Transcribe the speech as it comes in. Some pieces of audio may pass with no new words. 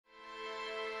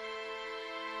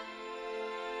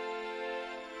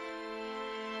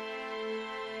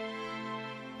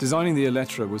Designing the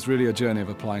Eletre was really a journey of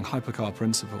applying hypercar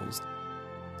principles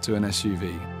to an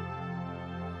SUV.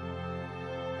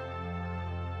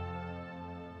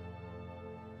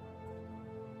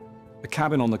 The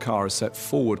cabin on the car is set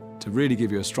forward to really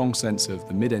give you a strong sense of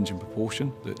the mid-engine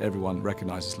proportion that everyone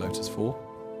recognises Lotus for,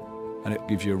 and it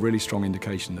gives you a really strong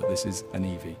indication that this is an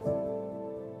EV.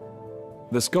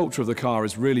 The sculpture of the car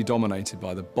is really dominated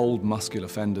by the bold muscular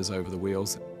fenders over the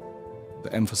wheels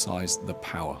that emphasise the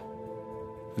power.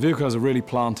 The vehicle has a really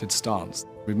planted stance.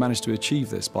 We've managed to achieve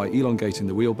this by elongating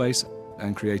the wheelbase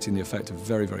and creating the effect of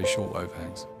very, very short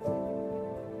overhangs.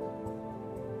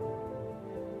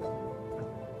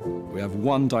 We have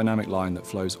one dynamic line that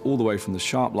flows all the way from the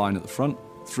sharp line at the front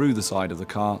through the side of the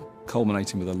car,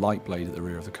 culminating with a light blade at the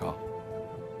rear of the car.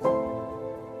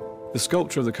 The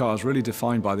sculpture of the car is really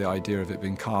defined by the idea of it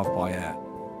being carved by air.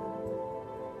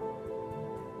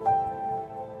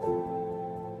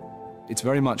 It's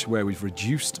very much where we've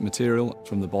reduced material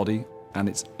from the body, and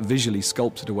it's visually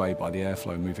sculpted away by the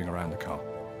airflow moving around the car.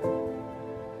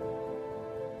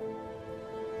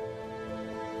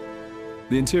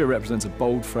 The interior represents a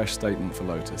bold, fresh statement for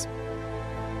Lotus.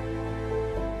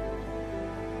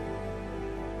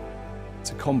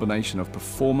 It's a combination of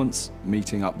performance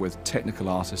meeting up with technical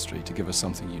artistry to give us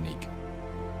something unique.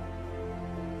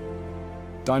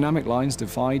 Dynamic lines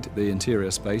divide the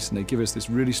interior space, and they give us this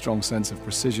really strong sense of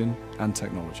precision and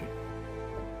technology.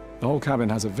 The whole cabin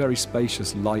has a very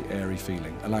spacious, light, airy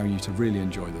feeling, allowing you to really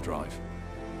enjoy the drive.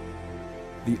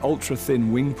 The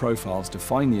ultra-thin wing profiles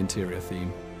define the interior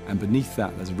theme, and beneath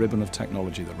that there's a ribbon of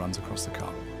technology that runs across the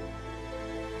car.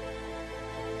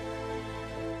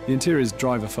 The interior is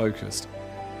driver-focused,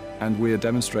 and we are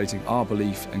demonstrating our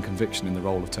belief and conviction in the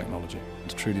role of technology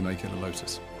to truly make it a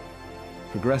Lotus.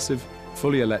 Progressive,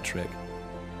 fully electric,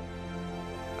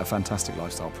 a fantastic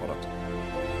lifestyle product.